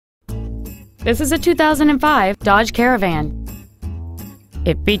This is a 2005 Dodge Caravan.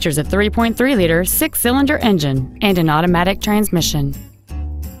 It features a 3.3-liter six-cylinder engine and an automatic transmission.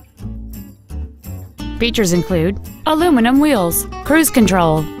 Features include aluminum wheels, cruise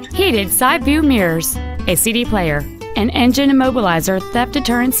control, heated side view mirrors, a CD player, an engine immobilizer theft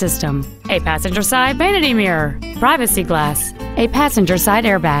deterrent system, a passenger side vanity mirror, privacy glass, a passenger side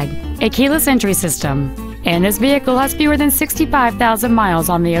airbag, a keyless entry system, and this vehicle has fewer than 65,000 miles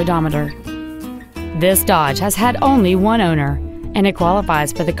on the odometer. This Dodge has had only one owner, and it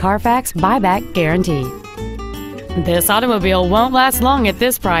qualifies for the Carfax buyback guarantee. This automobile won't last long at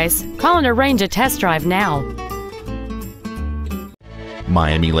this price. Call and arrange a test drive now.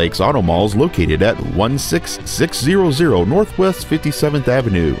 Miami Lakes Automall is located at 16600 Northwest 57th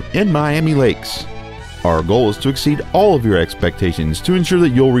Avenue in Miami Lakes. Our goal is to exceed all of your expectations to ensure that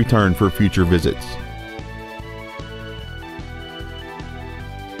you'll return for future visits.